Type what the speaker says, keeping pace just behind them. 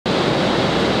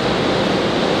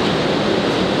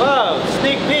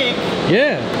Sneak peek.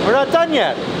 Yeah. We're not done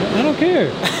yet. I don't care.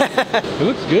 It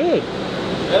looks good.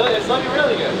 It's looking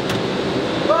really good.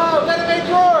 Whoa, Bennett made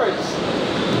drawers.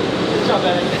 Good job,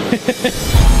 Bennett.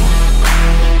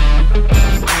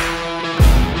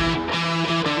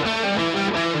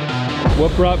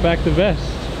 What brought back the vest?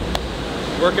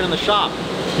 Working in the shop.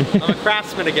 I'm a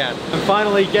craftsman again. I'm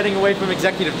finally getting away from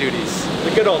executive duties.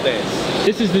 The good old days.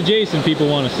 This is the Jason people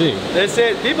want to see. That's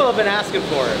it. People have been asking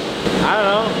for it. I don't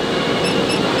know.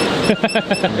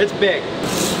 It's big.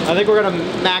 I think we're gonna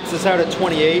max this out at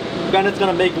 28. Bennett's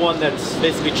gonna make one that's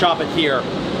basically chop it here.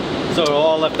 So it'll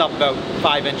all lift up about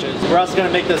 5 inches. We're also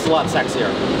gonna make this a lot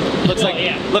sexier.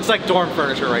 Looks like dorm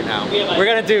furniture right now. We're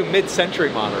gonna do mid-century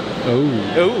modern.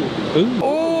 Oh. Ooh.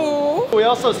 Ooh. We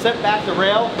also set back the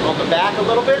rail on the back a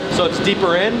little bit, so it's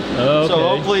deeper in. Okay. So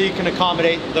hopefully you can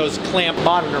accommodate those clamp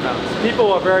monitor mounts.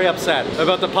 People are very upset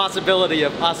about the possibility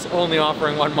of us only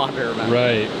offering one monitor mount.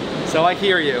 Right. So I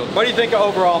hear you. What do you think of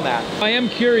overall, Matt? I am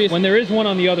curious, when there is one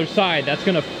on the other side, that's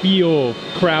gonna feel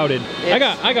crowded. I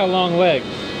got long legs.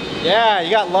 Yeah, you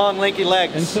got long, lanky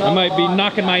legs. And so I might be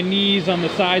knocking my knees on the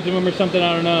sides of them or something,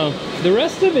 I don't know. The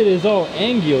rest of it is all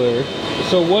angular.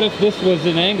 So what if this was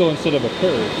an angle instead of a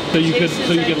curve? So you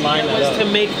could line that up. To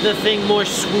make the thing more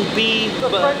swoopy. The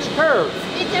French curve.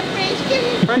 It's a French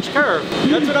curve. French curve.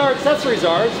 That's what our accessories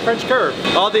are. It's French curve.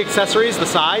 All the accessories, the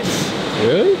sides.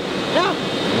 Really? Yeah.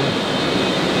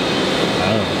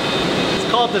 Oh. It's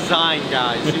called design,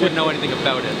 guys. You wouldn't know anything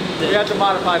about it. We had to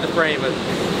modify the frame, but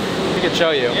we could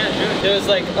show you. Yeah, sure. There was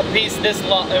like a piece this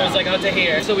long, it was like out to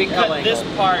here. So we cut this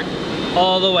part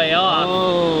all the way off,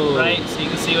 right? So you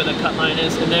can see where the cut line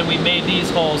is. And then we made these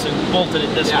holes and bolted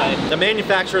it this way. The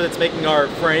manufacturer that's making our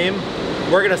frame,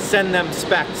 we're gonna send them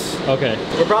specs. Okay.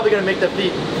 We're probably gonna make the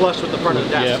feet flush with the front of the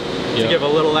desk to give a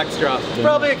little extra.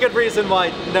 Probably a good reason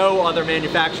why no other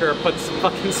manufacturer puts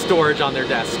fucking storage on their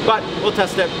desk. But we'll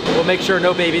test it. We'll make sure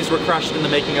no babies were crushed in the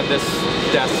making of this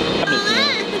desk.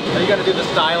 Are you gonna do the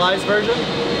stylized version?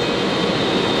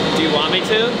 Do you want me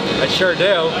to? I sure do.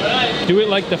 Alright. Do it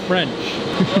like the French.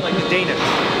 Like the Danish.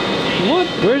 What?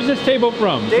 Where's this table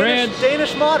from? France?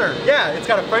 Danish modern. Yeah, it's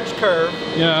got a French curve.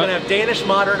 Yeah. It's gonna have Danish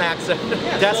modern accent.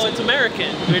 Yeah, so it's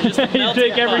American. We're just you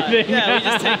take everything. Yeah, we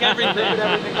just take everything.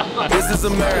 This is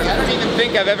America. I don't even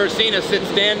think I've ever seen a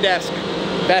sit-stand desk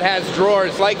that has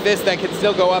drawers like this that can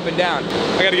still go up and down.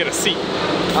 I gotta get a seat.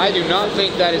 I do not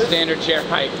think that is standard chair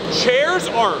height. Chairs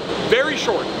are very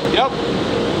short. Yep,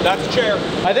 that's a chair.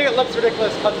 I think it looks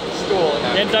ridiculous cut to the stool.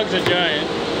 And Doug's a giant.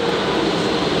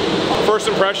 First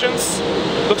impressions,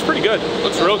 looks pretty good.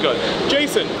 Looks real good.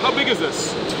 Jason, how big is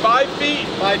this? It's 5 feet?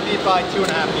 5 feet by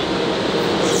 2.5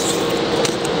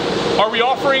 feet. Are we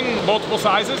offering multiple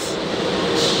sizes?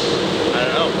 I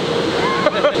don't know.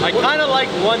 I kind of like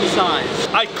one size.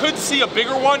 I could see a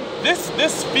bigger one.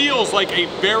 This feels like a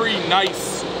very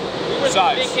nice We're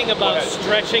size. thinking about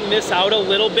stretching this out a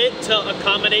little bit to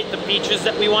accommodate the features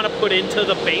that we want to put into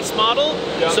the base model.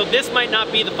 Yeah. So this might not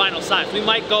be the final size. We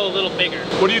might go a little bigger.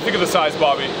 What do you think of the size,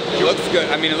 Bobby? It looks good.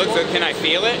 I mean, it looks good. Can I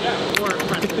feel it?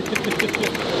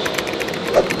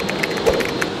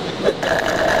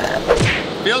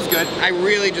 Feels good. I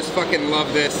really just fucking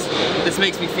love this. This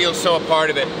makes me feel so a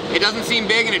part of it. It doesn't seem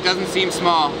big and it doesn't seem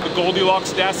small. The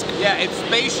Goldilocks desk? Yeah, it's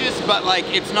spacious, but like,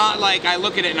 it's not like I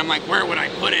look at it and I'm like, where would I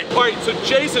put it? All right, so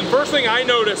Jason, first thing I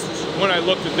noticed when I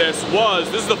looked at this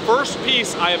is the first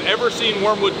piece I have ever seen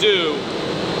Wyrmwood do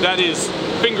that is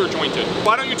finger jointed.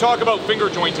 Why don't you talk about finger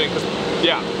jointing?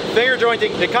 Finger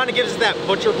jointing, it kind of gives it that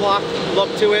butcher block look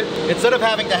to it. Instead of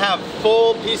having to have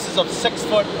full pieces of 6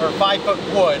 foot or 5 foot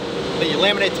wood that you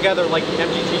laminate together like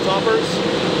MGT toppers,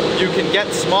 you can get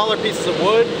smaller pieces of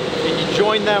wood and you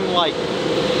join them like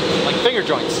finger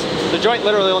joints. The joint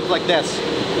literally looks like this.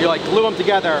 You like glue them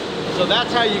together. So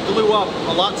that's how you glue up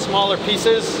a lot smaller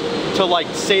pieces to like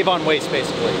save on waste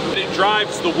basically. It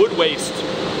drives the wood waste.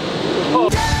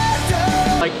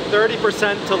 Like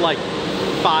 30% to like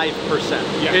 5%.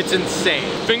 Yes. It's insane.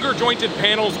 Finger jointed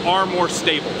panels are more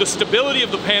stable. The stability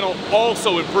of the panel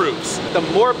also improves. The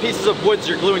more pieces of woods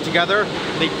you're gluing together,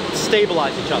 they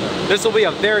stabilize each other. This will be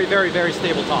a very, very, very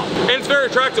stable top. And it's very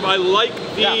attractive. I like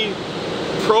the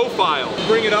profile.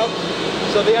 Bring it up.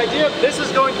 So the idea, this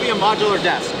is going to be a modular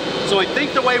desk. So I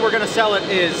think the way we're gonna sell it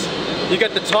is, you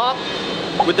get the top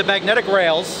with the magnetic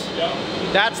rails. Yeah.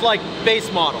 That's like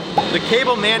base model. The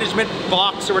cable management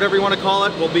box, or whatever you want to call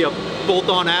it, will be a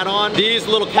bolt-on add-on. These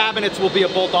little cabinets will be a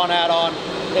bolt-on add-on.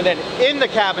 And then in the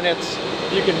cabinets,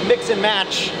 you can mix and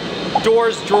match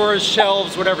doors, drawers,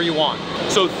 shelves, whatever you want.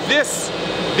 So this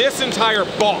entire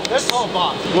box. This whole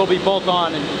box will be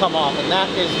bolt-on and come off, and that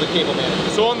is the cable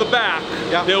management. So on the back,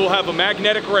 they will have a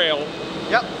magnetic rail.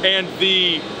 Yep. And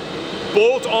the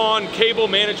bolt-on cable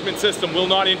management system will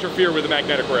not interfere with the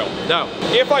magnetic rail. No.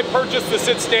 If I purchase the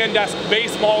sit-stand desk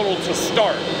base model to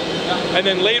start, and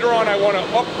then later on I want to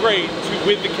upgrade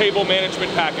with the cable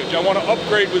management package, I want to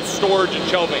upgrade with storage and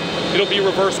shelving, it'll be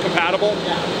reverse compatible?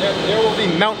 Yeah, there will be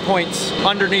mount points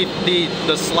underneath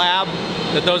the slab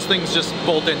that those things just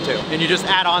bolt into, and you just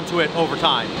add on to it over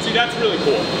time. See, that's really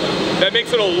cool. That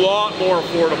makes it a lot more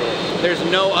affordable. There's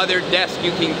no other desk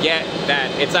you can get that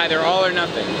it's either all or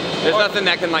nothing. There's nothing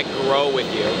that can like grow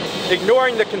with you.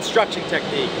 Ignoring the construction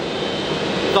technique,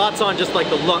 thoughts on just like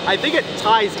the look. I think it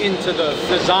ties into the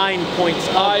design points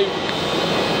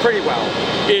pretty well.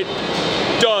 It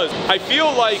does. I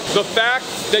feel like the fact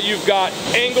that you've got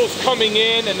angles coming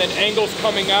in and then angles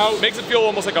coming out makes it feel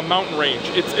almost like a mountain range.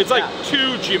 It's like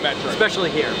too geometric. Especially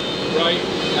here. Right?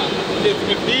 Yeah.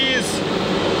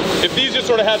 If these just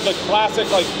sort of had the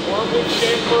classic like Wyrmwood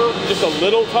chamfer, just a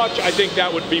little touch, I think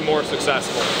that would be more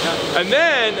successful. Yeah. And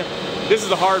then, this is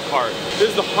the hard part. This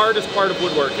is the hardest part of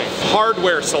woodworking.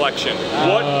 Hardware selection.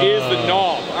 What is the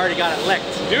knob? I already got it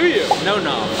licked. Do you? No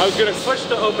knob. I was gonna push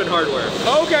to open hardware.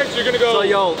 Okay, so you're gonna go. So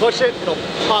you'll push it, it'll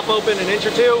pop open an inch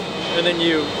or two, and then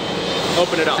you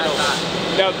open it up.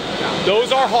 Now,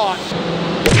 those are hot.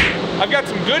 I've got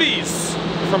some goodies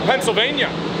from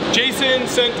Pennsylvania. Jason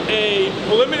sent a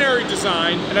preliminary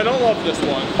design, and I don't love this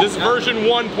one. This is version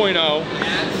 1.0.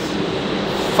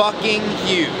 That's fucking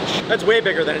huge. That's way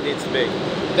bigger than it needs to be.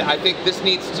 I think this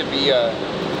needs to be a...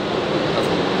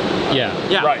 Yeah.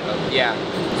 Right. Yeah.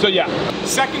 So yeah,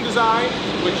 second design,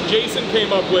 which Jason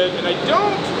came up with, and I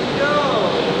don't know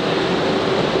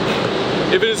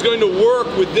if it is going to work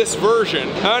with this version.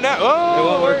 Oh no! Oh, it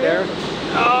won't work there.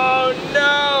 Oh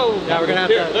no! Yeah, we're gonna have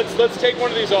to. Let's take one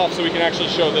of these off so we can actually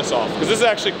show this off, because this is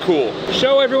actually cool.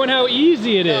 Show everyone how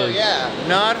easy it is. Oh yeah,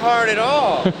 not hard at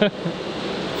all.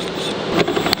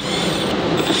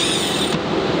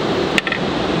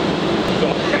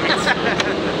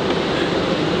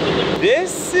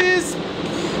 This is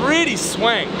pretty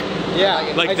swank.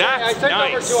 Yeah, like that's I sent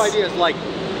over two ideas, like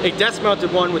a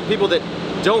desk-mounted one with people that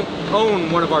don't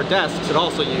own one of our desks could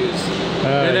also use,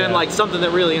 and then like something that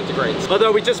really integrates.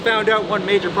 Although we just found out one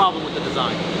major problem with the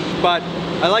design, but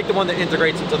I like the one that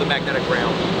integrates into the magnetic rail.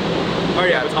 I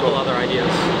already have a couple other ideas.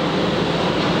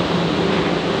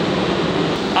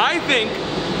 I think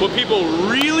what people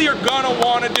really are gonna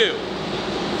want to do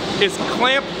is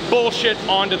clamp bullshit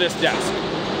onto this desk.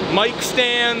 Mic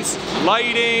stands,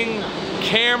 lighting,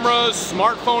 cameras,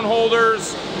 smartphone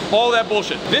holders, all that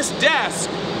bullshit. This desk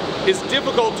is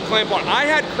difficult to clamp on. I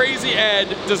had Crazy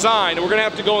Ed design, and we're gonna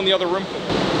have to go in the other room.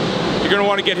 You're gonna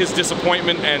want to get his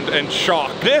disappointment and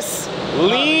shock. This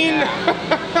lean,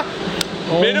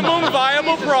 minimum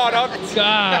viable product.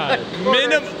 God.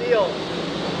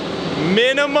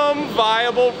 Minimum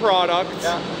viable product.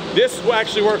 Yeah. This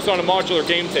actually works on a modular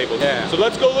game table. Yeah. So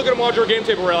let's go look at a modular game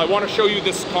table rail. I want to show you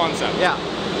this concept. Yeah.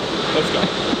 Let's go.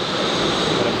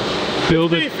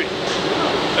 Build it.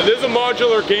 And this is a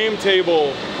modular game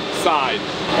table side.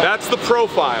 That's the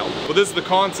profile. Well, this is the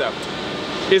concept.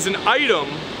 Is an item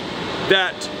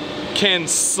that can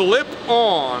slip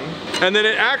on, and then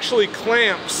it actually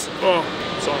clamps. Oh,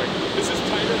 sorry. This is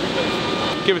tighter.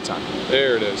 Give it time.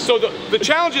 There it is. So the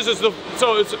challenge is the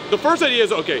first idea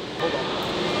is, okay, hold on.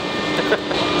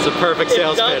 It's a perfect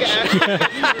sales pitch.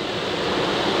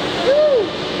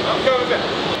 I'm coming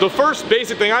back. The first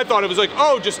basic thing I thought, it was like,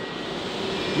 oh, just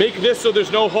make this so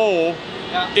there's no hole.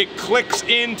 Yeah. It clicks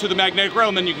into the magnetic rail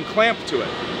and then you can clamp to it.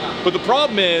 Yeah. But the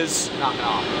problem is,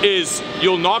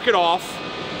 you'll knock it off,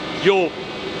 you'll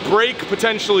break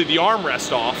potentially the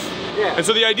armrest off. Yeah. And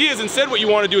so the idea is, instead what you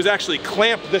want to do is actually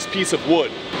clamp this piece of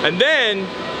wood. And then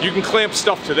you can clamp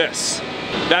stuff to this.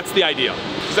 That's the idea.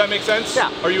 Does that make sense?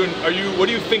 Yeah. What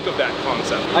do you think of that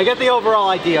concept? I get the overall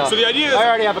idea. So the idea is, I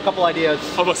already have a couple ideas.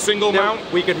 Of a single mount?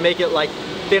 We could make it like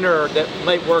thinner that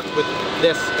might work with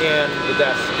this and the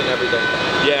desk and everything.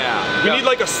 Yeah. We need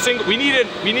like a single, we need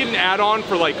an add-on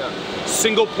for like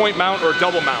single point mount or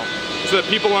double mount, so that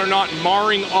people are not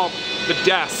marring up the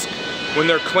desk when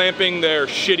they're clamping their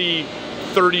shitty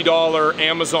 $30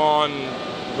 Amazon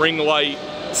ring light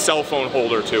cell phone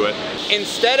holder to it.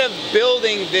 Instead of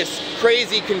building this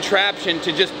crazy contraption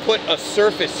to just put a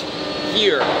surface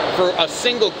here for a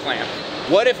single clamp,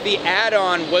 what if the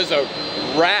add-on was a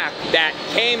rack that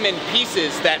came in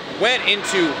pieces that went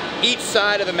into each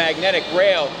side of the magnetic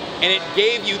rail, and it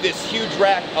gave you this huge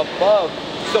rack above,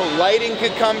 so lighting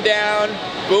could come down,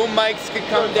 boom mics could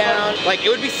come down, like it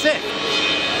would be sick.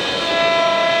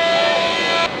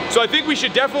 So I think we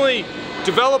should definitely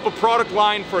develop a product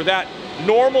line for that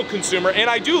normal consumer, and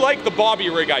I do like the Bobby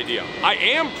rig idea. I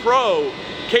am pro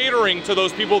catering to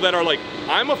those people that are like,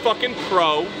 I'm a fucking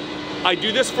pro, I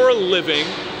do this for a living,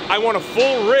 I want a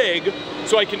full rig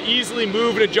so I can easily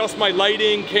move and adjust my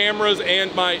lighting, cameras,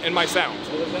 and my sound.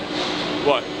 What was that?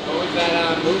 What? What was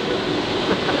that movement?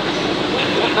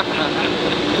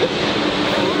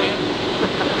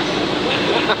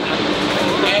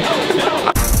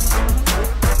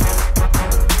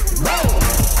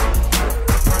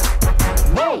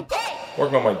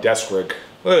 Working on my desk rig.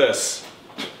 Look at this.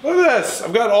 Look at this.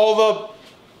 I've got all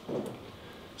the,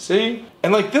 see?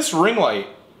 And like this ring light,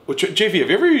 which, JV, have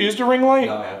you ever used a ring light?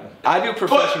 No, I haven't. I do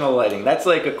professional lighting. That's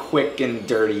like a quick and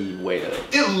dirty way to.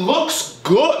 It looks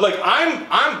good. Like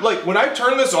I'm like, when I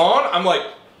turn this on, I'm like,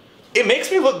 it makes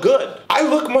me look good. I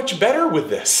look much better with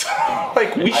this.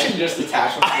 Like we should just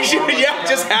attach them. I should, yeah,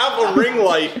 just have a ring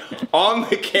light on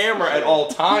the camera at all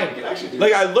times.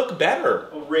 Like I look better.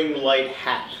 A ring light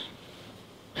hat.